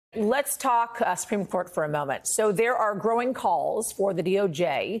Let's talk Supreme Court for a moment. So there are growing calls for the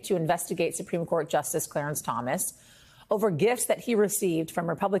DOJ to investigate Supreme Court Justice Clarence Thomas over gifts that he received from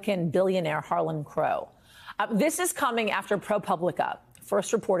Republican billionaire Harlan Crow. This is coming after ProPublica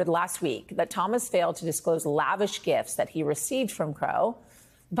first reported last week that Thomas failed to disclose lavish gifts that he received from Crow.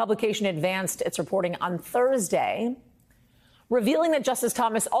 The publication advanced its reporting on Thursday, revealing that Justice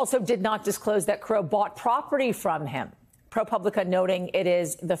Thomas also did not disclose that Crow bought property from him. ProPublica noting it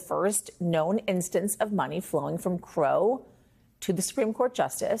is the first known instance of money flowing from Crow to the Supreme Court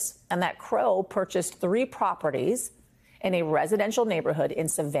justice, and that Crow purchased 3 properties in a residential neighborhood in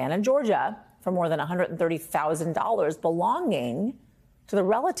Savannah, Georgia, for more than $130,000 belonging to the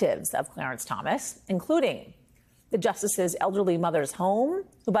relatives of Clarence Thomas, including the justice's elderly mother's home,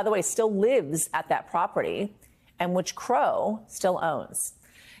 who, by the way, still lives at that property, and which Crow still owns.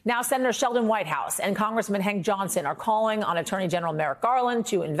 Now, Senator Sheldon Whitehouse and Congressman Hank Johnson are calling on Attorney General Merrick Garland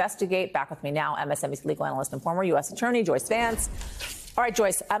to investigate. Back with me now, MSNBC legal analyst and former U.S. Attorney Joyce Vance. All right,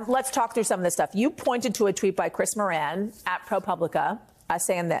 Joyce, let's talk through some of this stuff. You pointed to a tweet by Chris Moran at ProPublica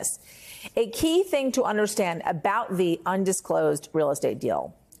saying this: a key thing to understand about the undisclosed real estate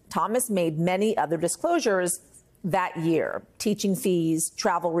deal. Thomas made many other disclosures that year: teaching fees,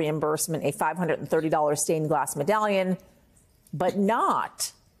 travel reimbursement, a $530 stained glass medallion, but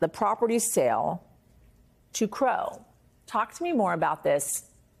not the property sale to Crow. Talk to me more about this,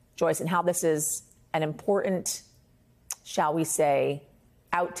 Joyce, and how this is an important, shall we say,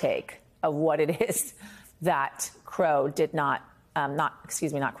 outtake of what it is that Crow did not,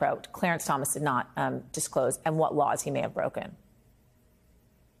 Clarence Thomas did not disclose, and what laws he may have broken.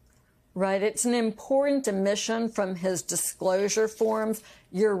 Right. It's an important omission from his disclosure forms.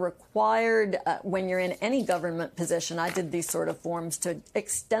 You're required, when you're in any government position, I did these sort of forms, to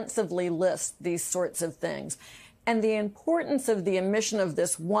extensively list these sorts of things. And the importance of the omission of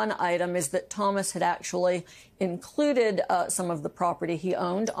this one item is that Thomas had actually included some of the property he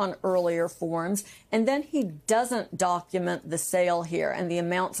owned on earlier forms, and then he doesn't document the sale here and the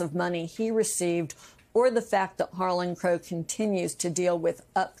amounts of money he received, or the fact that Harlan Crow continues to deal with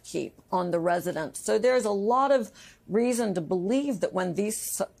upkeep on the residence. So there's a lot of reason to believe that when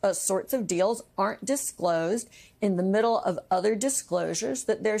these sorts of deals aren't disclosed in the middle of other disclosures,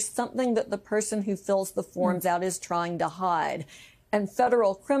 that there's something that the person who fills the forms out is trying to hide. And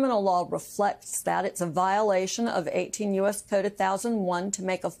federal criminal law reflects that. It's a violation of 18 U.S. Code 1001 to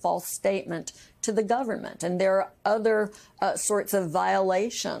make a false statement to the government. And there are other sorts of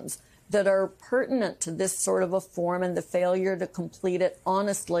violations that are pertinent to this sort of a form and the failure to complete it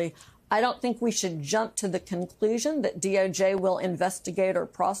honestly. I don't think we should jump to the conclusion that DOJ will investigate or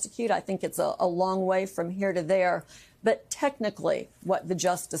prosecute. I think it's a long way from here to there. But technically, what the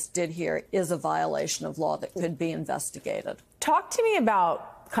justice did here is a violation of law that could be investigated. Talk to me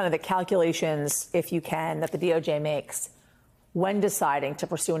about kind of the calculations, if you can, that the DOJ makes when deciding to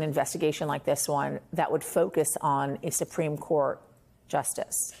pursue an investigation like this one that would focus on a Supreme Court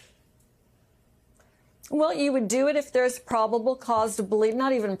justice. Well, you would do it if there's probable cause to believe,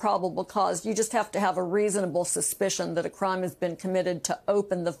 not even probable cause. You just have to have a reasonable suspicion that a crime has been committed to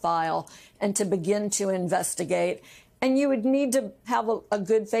open the file and to begin to investigate. And you would need to have a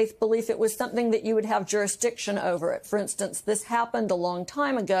good faith belief it was something that you would have jurisdiction over it. For instance, this happened a long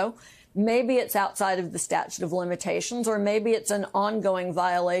time ago. Maybe it's outside of the statute of limitations, or maybe it's an ongoing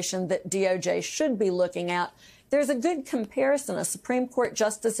violation that DOJ should be looking at. There's a good comparison. A Supreme Court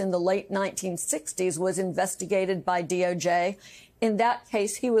justice in the late 1960s was investigated by DOJ. In that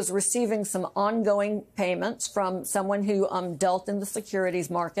case, he was receiving some ongoing payments from someone who dealt in the securities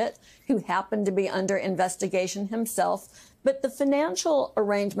market, who happened to be under investigation himself. But the financial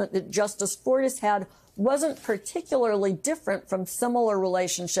arrangement that Justice Fortas had wasn't particularly different from similar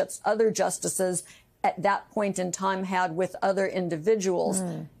relationships other justices at that point in time had with other individuals.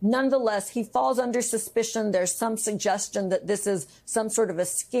 Nonetheless, he falls under suspicion. There's some suggestion that this is some sort of a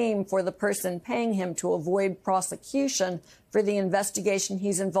scheme for the person paying him to avoid prosecution for the investigation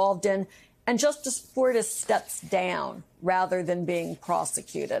he's involved in. And Justice Fortas steps down rather than being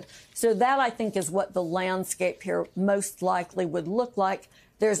prosecuted. So that, I think, is what the landscape here most likely would look like.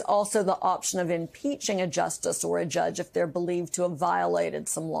 There's also the option of impeaching a justice or a judge if they're believed to have violated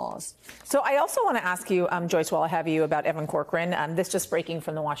some laws. So I also want to ask you, Joyce, while I have you, about Evan Corcoran. This just breaking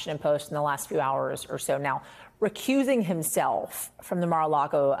from the Washington Post in the last few hours or so now, recusing himself from the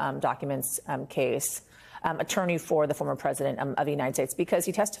Mar-a-Lago documents case, attorney for the former president of the United States, because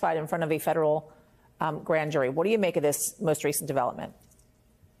he testified in front of a federal grand jury. What do you make of this most recent development?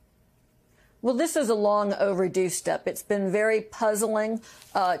 Well, this is a long overdue step. It's been very puzzling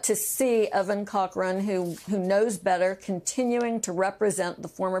to see Evan Corcoran, who knows better, continuing to represent the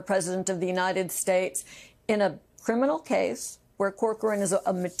former president of the United States in a criminal case where Corcoran is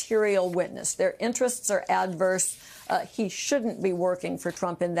a material witness. Their interests are adverse. He shouldn't be working for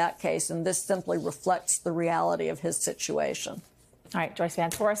Trump in that case, and this simply reflects the reality of his situation. All right, Joyce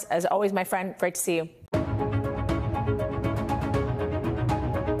Vance for us. As always, my friend, great to see you.